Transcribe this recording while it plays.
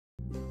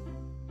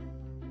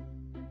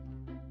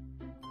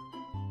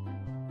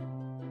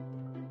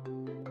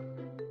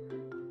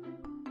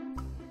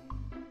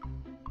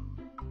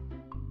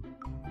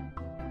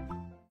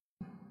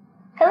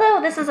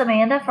Hello, this is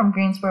Amanda from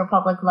Greensboro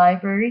Public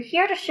Library,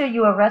 here to show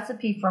you a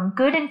recipe from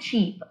Good and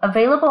Cheap,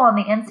 available on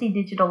the NC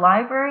Digital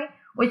Library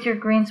with your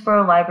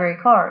Greensboro Library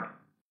card.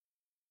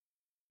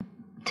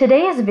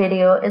 Today's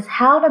video is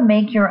how to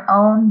make your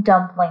own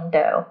dumpling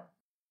dough.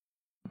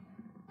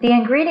 The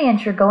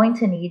ingredients you're going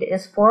to need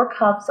is 4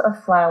 cups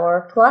of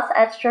flour plus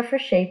extra for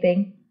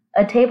shaping,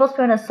 a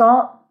tablespoon of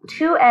salt,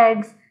 2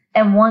 eggs,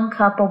 and 1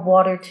 cup of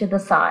water to the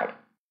side.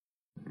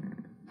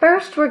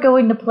 First, we're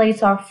going to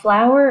place our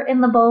flour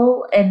in the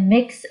bowl and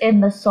mix in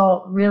the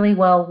salt really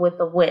well with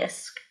a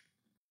whisk.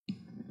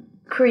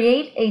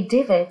 Create a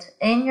divot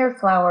in your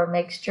flour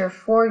mixture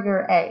for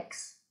your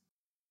eggs.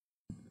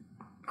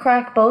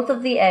 Crack both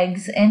of the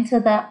eggs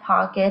into that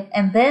pocket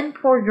and then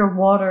pour your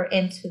water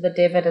into the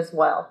divot as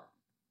well.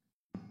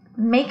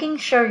 Making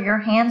sure your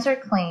hands are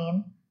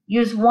clean,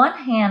 use one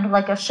hand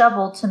like a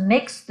shovel to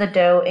mix the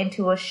dough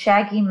into a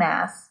shaggy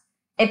mass.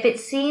 If it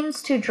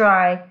seems too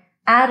dry,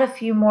 add a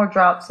few more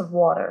drops of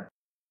water.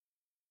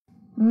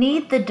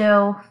 Knead the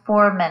dough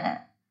for a minute,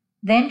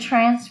 then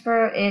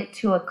transfer it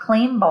to a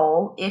clean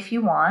bowl if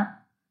you want,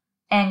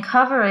 and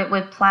cover it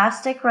with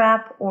plastic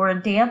wrap or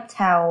a damp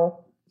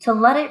towel to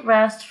let it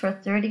rest for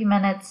 30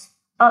 minutes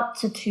up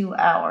to 2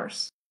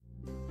 hours.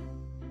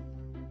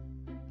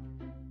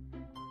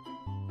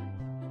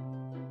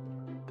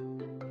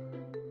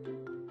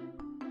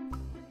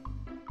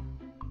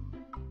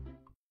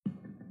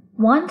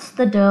 Once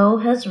the dough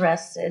has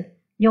rested,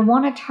 you'll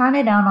want to turn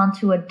it out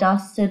onto a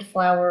dusted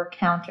flour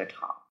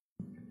countertop.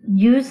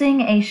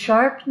 Using a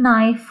sharp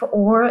knife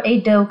or a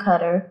dough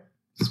cutter,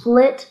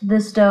 split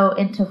this dough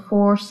into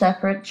 4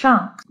 separate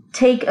chunks.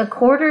 Take a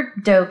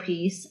quartered dough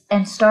piece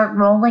and start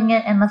rolling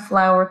it in the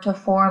flour to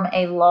form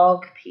a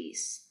log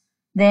piece.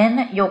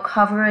 Then you'll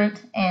cover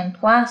it in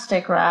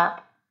plastic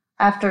wrap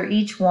after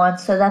each one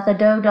so that the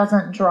dough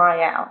doesn't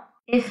dry out.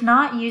 If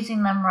not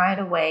using them right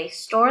away,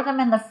 store them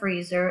in the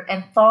freezer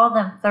and thaw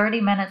them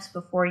 30 minutes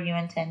before you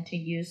intend to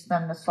use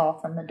them to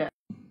soften the dough.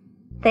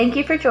 Thank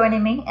you for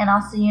joining me, and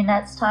I'll see you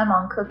next time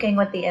on Cooking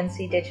with the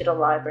NC Digital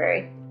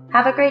Library.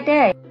 Have a great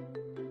day!